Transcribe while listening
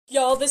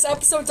Y'all, this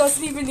episode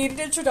doesn't even need an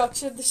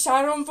introduction. The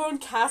Shadow and Bone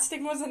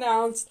casting was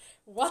announced.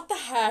 What the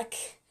heck?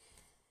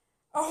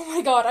 Oh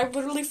my god, I'm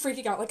literally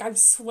freaking out. Like, I'm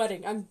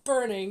sweating. I'm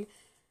burning.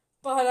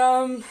 But,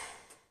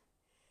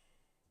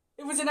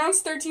 it was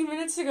announced 13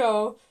 minutes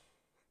ago.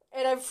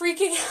 And I'm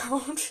freaking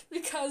out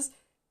because,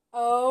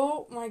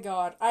 oh my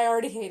god, I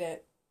already hate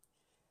it.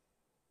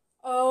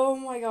 Oh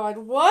my god,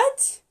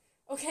 what?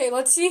 Okay,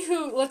 let's see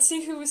who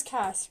was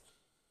cast.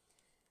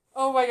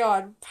 Oh my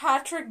god,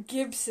 Patrick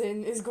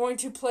Gibson is going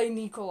to play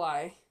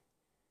Nikolai.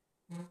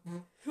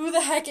 Who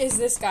the heck is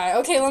this guy?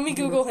 Okay, let me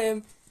Google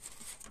him.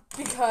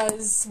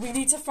 Because we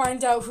need to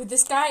find out who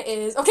this guy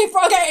is. Okay,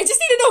 I just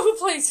need to know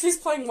who's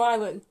playing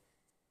Wylan.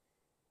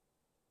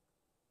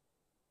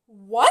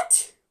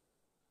 What?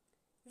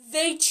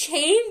 They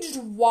changed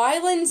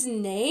Wylan's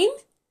name?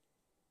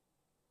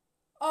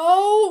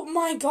 Oh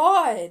my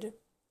god.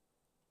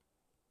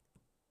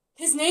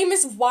 His name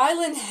is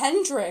Wylan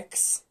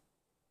Hendrix.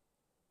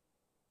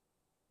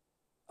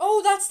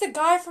 Oh, that's the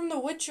guy from The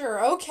Witcher.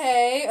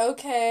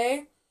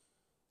 Okay.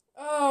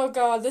 Oh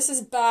god, this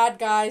is bad,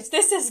 guys.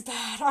 This is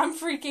bad. I'm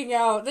freaking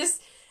out.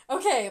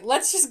 Okay,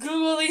 let's just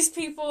Google these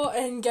people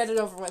and get it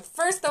over with.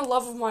 First, the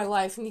love of my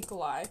life,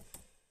 Nikolai.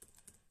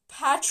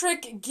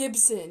 Patrick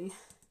Gibson.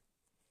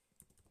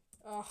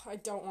 Oh, I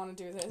don't want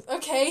to do this.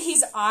 Okay,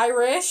 he's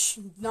Irish.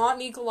 Not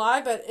Nikolai,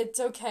 but it's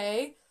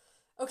okay.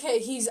 Okay,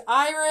 he's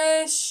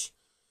Irish.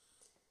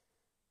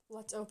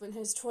 Let's open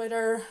his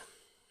Twitter.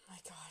 My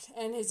god.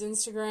 And his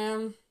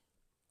Instagram.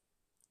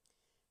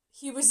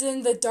 He was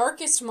in The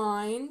Darkest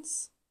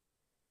Minds.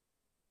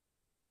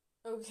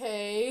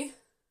 Okay.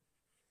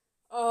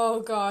 Oh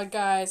god,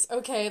 guys.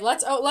 Okay,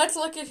 let's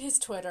look at his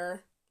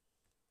Twitter.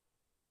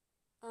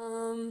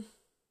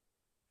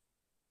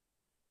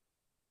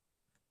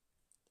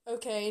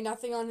 Okay,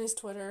 nothing on his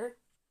Twitter.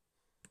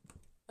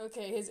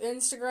 Okay, his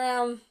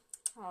Instagram.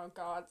 Oh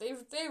god,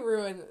 they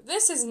ruined it.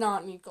 This is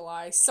not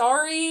Nikolai.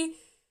 Sorry.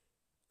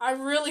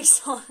 I'm really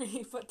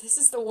sorry, but this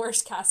is the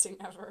worst casting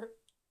ever.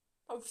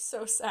 I'm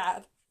so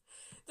sad.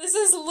 This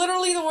is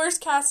literally the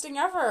worst casting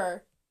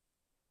ever.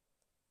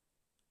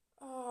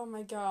 Oh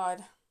my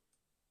god.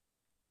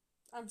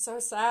 I'm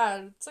so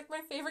sad. It's like my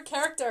favorite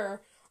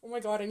character. Oh my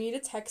god, I need to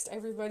text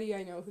everybody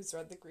I know who's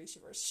read the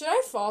Grishaverse. Should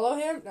I follow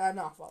him? No, I'm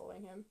not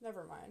following him.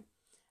 Never mind.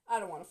 I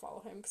don't want to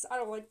follow him because I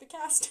don't like the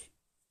casting.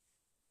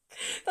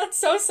 That's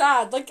so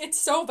sad. Like, it's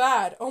so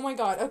bad. Oh my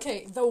god.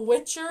 Okay, The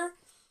Witcher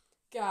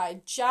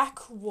guy, Jack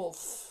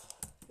Wolf,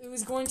 who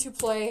is going to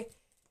play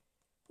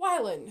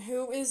Wylan,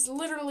 who is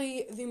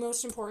literally the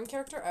most important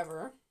character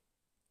ever.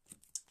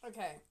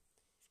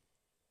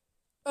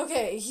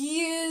 Okay,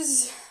 he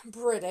is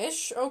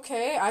British.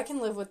 Okay, I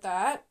can live with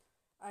that.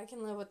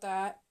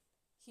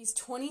 He's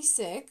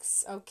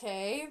 26.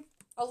 Okay.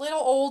 A little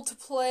old to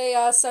play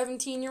a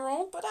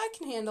 17-year-old, but I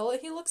can handle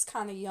it. He looks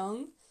kind of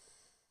young.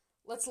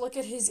 Let's look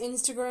at his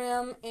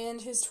Instagram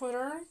and his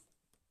Twitter.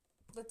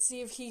 Let's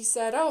see if he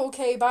said, oh,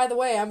 okay, by the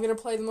way, I'm going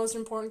to play the most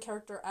important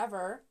character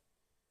ever.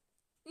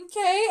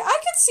 Okay, I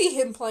could see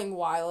him playing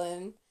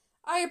Wylan.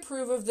 I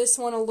approve of this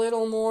one a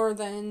little more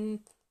than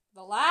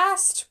the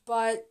last,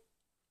 but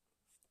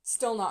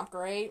still not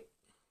great.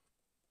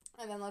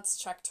 And then let's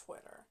check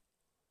Twitter.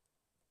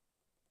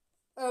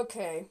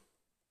 Okay.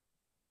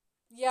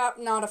 Yep,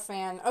 not a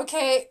fan.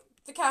 Okay,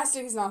 the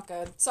casting's not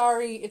good.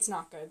 Sorry, it's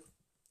not good.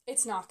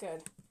 It's not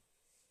good.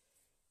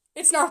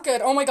 It's not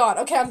good. Oh my god.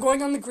 Okay, I'm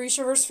going on the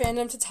Grishaverse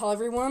fandom to tell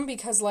everyone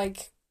because,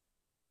 like,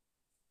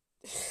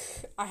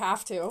 I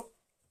have to.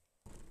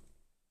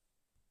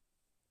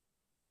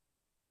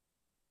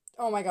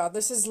 Oh my god,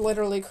 this is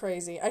literally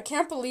crazy. I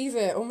can't believe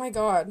it. Oh my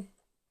god.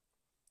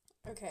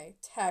 Okay,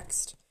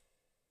 text.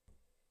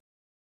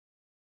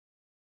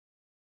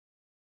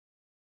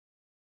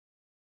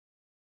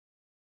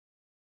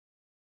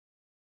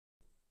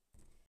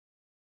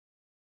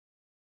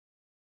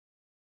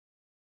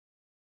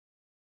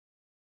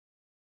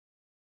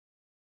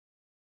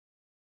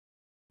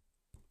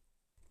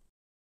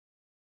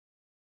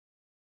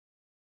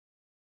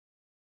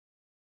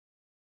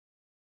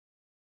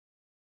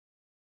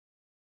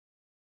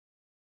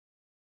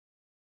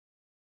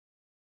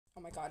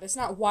 Oh my god, it's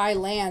not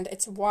Wyland,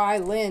 it's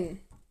Wylan.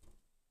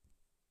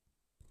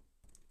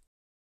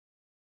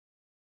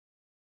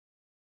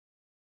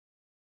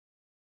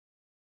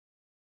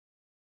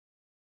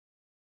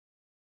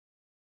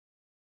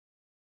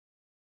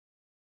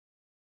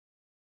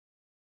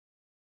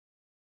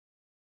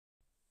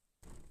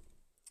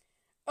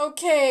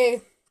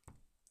 Okay,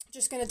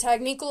 just gonna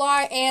tag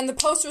Nikolai, and the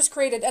post was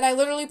created, and I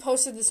literally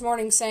posted this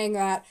morning saying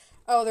that,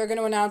 oh, they're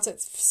gonna announce it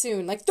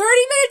soon, like 30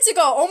 minutes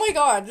ago! Oh my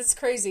god, that's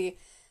crazy.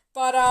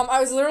 But, I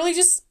was literally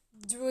just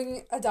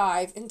doing a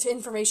dive into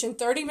information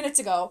 30 minutes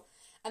ago,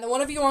 and then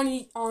one of you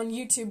on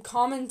YouTube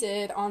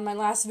commented on my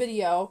last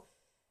video,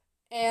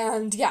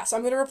 and yeah, so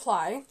I'm gonna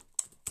reply.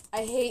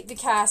 I hate the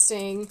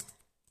casting.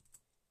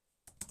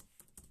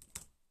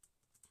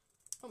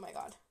 Oh my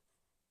god.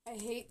 I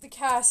hate the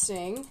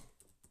casting.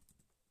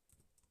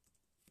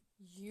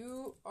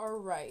 You are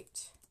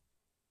right.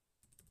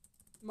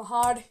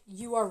 Mahad,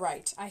 you are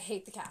right. I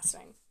hate the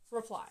casting.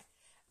 Reply.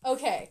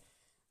 Okay.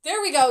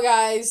 There we go,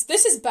 guys.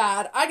 This is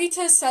bad. I need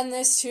to send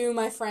this to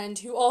my friend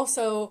who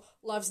also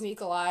loves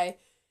Nikolai.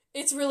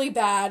 It's really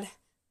bad.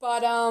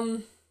 But,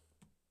 I'm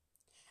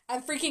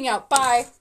freaking out. Bye.